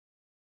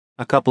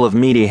A couple of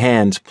meaty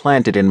hands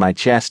planted in my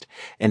chest,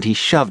 and he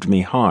shoved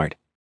me hard.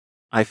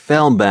 I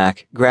fell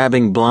back,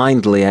 grabbing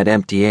blindly at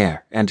empty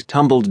air, and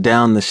tumbled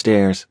down the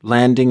stairs,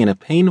 landing in a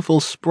painful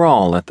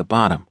sprawl at the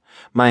bottom,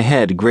 my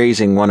head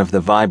grazing one of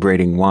the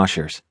vibrating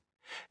washers.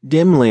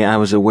 Dimly I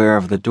was aware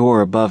of the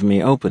door above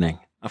me opening,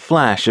 a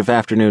flash of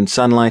afternoon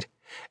sunlight,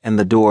 and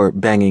the door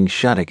banging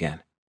shut again.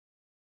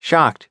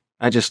 Shocked,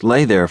 I just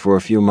lay there for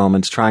a few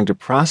moments trying to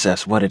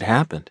process what had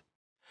happened.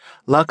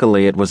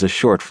 Luckily, it was a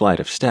short flight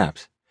of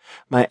steps.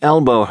 My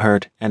elbow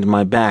hurt and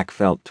my back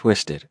felt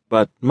twisted,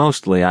 but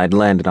mostly I'd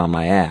landed on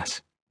my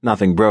ass.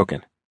 Nothing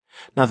broken.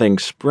 Nothing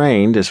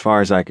sprained as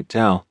far as I could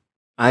tell.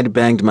 I'd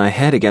banged my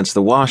head against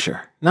the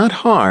washer,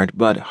 not hard,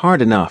 but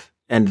hard enough,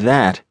 and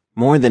that,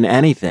 more than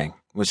anything,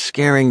 was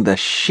scaring the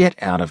shit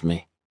out of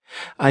me.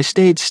 I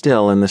stayed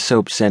still in the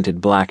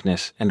soap-scented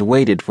blackness and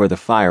waited for the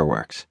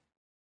fireworks.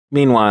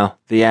 Meanwhile,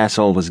 the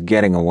asshole was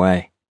getting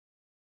away.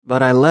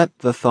 But I let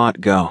the thought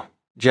go,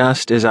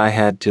 just as I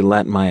had to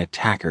let my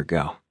attacker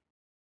go.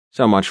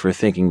 So much for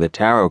thinking the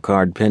tarot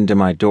card pinned to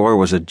my door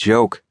was a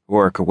joke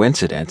or a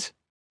coincidence.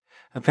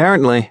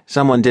 Apparently,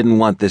 someone didn't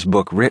want this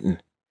book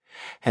written.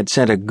 Had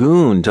sent a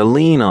goon to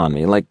lean on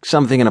me like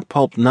something in a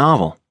pulp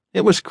novel.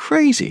 It was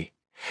crazy.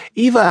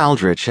 Eva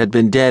Aldrich had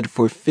been dead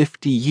for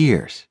 50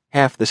 years.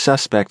 Half the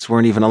suspects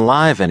weren't even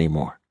alive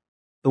anymore.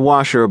 The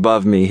washer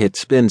above me hit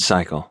spin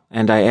cycle,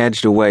 and I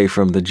edged away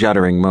from the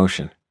juddering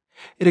motion.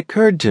 It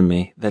occurred to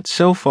me that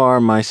so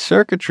far my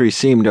circuitry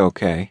seemed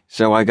okay,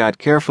 so I got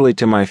carefully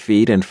to my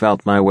feet and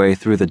felt my way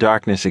through the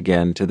darkness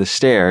again to the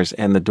stairs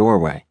and the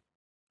doorway.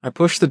 I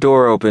pushed the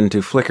door open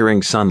to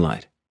flickering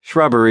sunlight.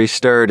 Shrubbery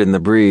stirred in the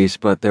breeze,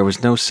 but there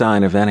was no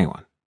sign of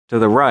anyone. To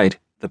the right,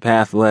 the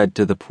path led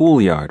to the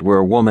pool yard where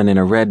a woman in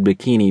a red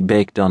bikini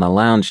baked on a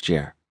lounge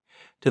chair.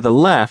 To the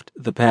left,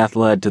 the path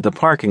led to the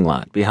parking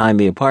lot behind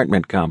the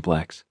apartment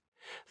complex.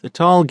 The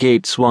tall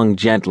gate swung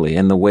gently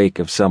in the wake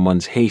of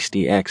someone's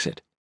hasty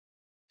exit.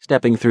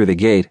 Stepping through the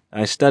gate,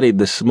 I studied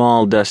the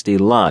small, dusty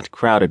lot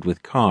crowded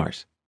with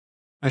cars.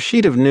 A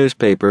sheet of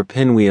newspaper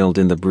pinwheeled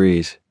in the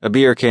breeze. A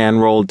beer can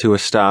rolled to a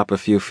stop a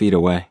few feet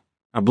away.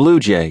 A blue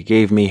jay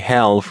gave me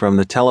hell from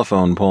the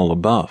telephone pole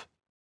above.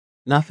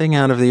 Nothing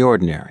out of the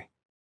ordinary.